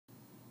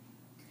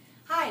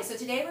Hi, so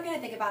today we're going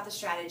to think about the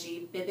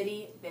strategy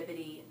Bibbity,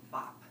 Bibbity,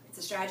 Bop. It's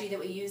a strategy that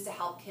we use to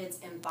help kids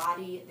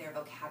embody their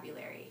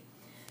vocabulary.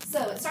 So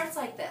it starts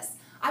like this.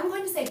 I'm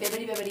going to say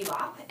Bibbity, Bibbity,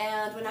 Bop,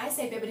 and when I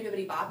say Bibbity,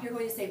 Bibbity, Bop, you're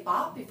going to say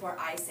Bop before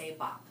I say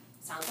Bop.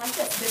 Sounds like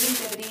this.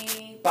 Bibbity,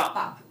 Bibbity, Bop,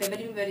 Bop.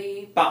 Bibbity,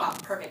 Bibbity, Bop,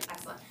 Bop. Perfect,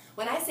 excellent.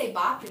 When I say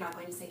Bop, you're not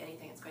going to say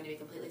anything. It's going to be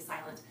completely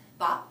silent.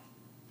 Bop,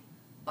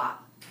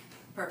 Bop.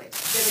 Perfect.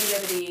 Bibbity,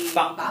 Bibbity,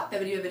 Bop, Bop.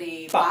 Bibbity,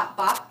 Bibbity, Bop,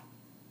 Bop,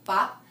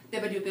 Bop.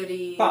 Bibbity,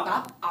 Bibbity,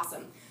 Bop.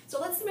 Awesome. So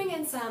let's bring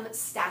in some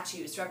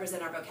statues to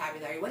represent our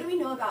vocabulary. What do we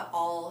know about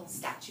all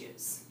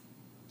statues?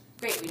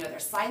 Great, we know they're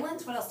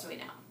silent. What else do we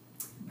know?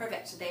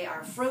 Perfect. They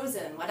are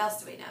frozen. What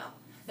else do we know?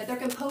 That they're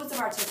composed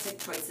of artistic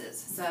choices.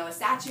 So a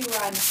statue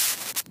where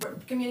I'm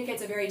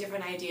communicates a very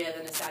different idea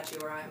than a statue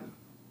where I'm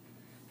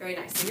very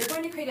nice. So you're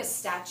going to create a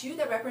statue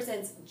that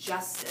represents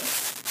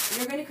justice. And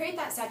you're going to create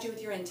that statue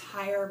with your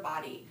entire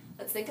body.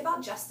 Let's think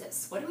about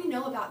justice. What do we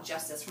know about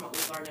justice from what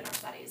we've learned in our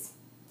studies?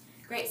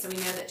 Great, so we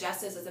know that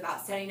justice is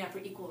about standing up for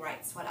equal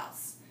rights. What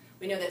else?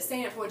 We know that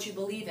standing up for what you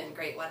believe in.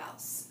 Great, what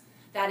else?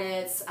 That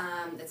it's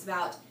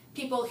about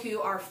people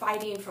who are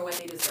fighting for what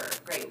they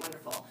deserve. Great,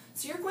 wonderful.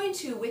 So you're going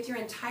to, with your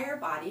entire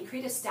body,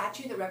 create a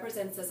statue that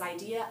represents this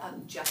idea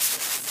of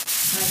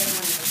justice. All right,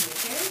 everyone in your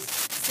chairs,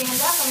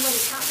 stand up. I'm going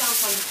to count down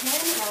from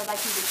 10, and I would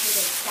like you to create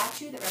a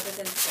statue that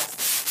represents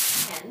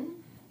justice. 10,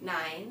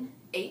 9,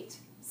 8,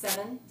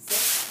 7,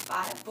 6,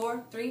 5,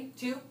 4, 3,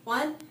 2,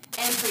 1,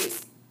 and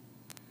freeze.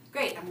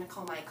 Great, I'm going to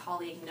call my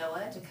colleague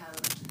Noah to come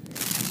and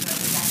show us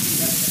exactly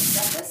what represents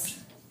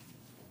justice.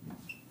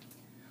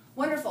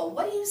 Wonderful.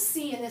 What do you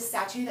see in this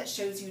statue that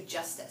shows you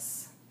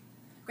justice?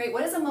 Great.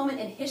 What is a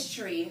moment in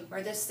history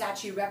where this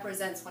statue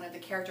represents one of the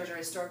characters or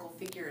historical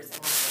figures in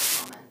one of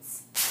those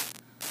moments?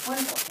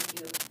 Wonderful.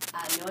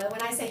 Thank you. Noah,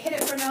 when I say hit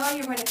it for Noah,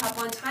 you're going to clap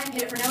one time.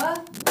 Hit it for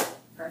Noah.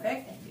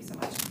 Perfect. Thank you so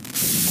much.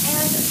 And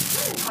I'm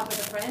going to talk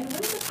with a friend.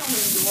 When is the time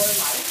in your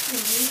life when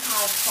you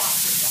have fought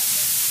for justice?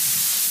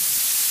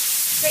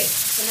 Great.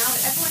 So now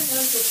that everyone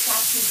knows the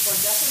statue for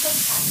justice,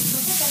 let's practice.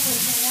 Let's have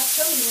everyone stand up.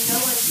 Show me you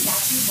know what a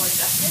statue for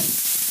justice.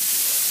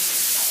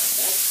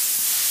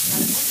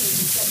 Wonderful. So you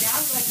can sit down.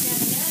 Go ahead and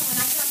stand again. And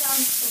when I count down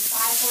from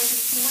 5, 4,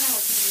 3, 2, 1, I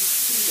want you to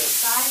repeat it.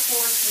 5,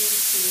 4, 3,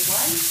 2,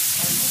 1. Wonderful.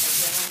 Thank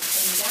you everyone for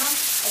sitting down.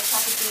 Let's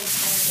practice the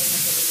entire thing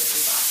with Bibbity,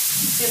 Bibbity, Bop.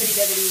 Bibbity,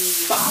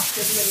 Bibbity, Bop.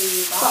 Bibbity,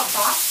 Bibbity, Bop,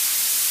 Bop.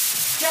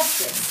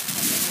 Justice.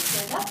 Okay,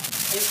 stand up.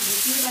 And you can be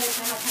seated by the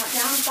time I count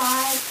down.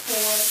 5,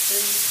 4,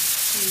 3,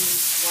 2,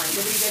 1.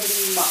 Bibbity,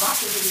 bibbity, bop, bop,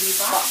 bibbity,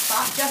 bop,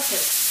 bop.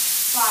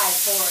 Justice. 5,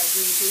 4,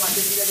 3, 2, 1.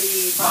 Bibbity,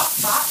 bibbity, bop,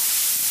 bop.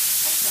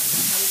 Excellent.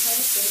 That's how we play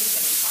it. Bibbity,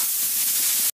 bibbity, bop.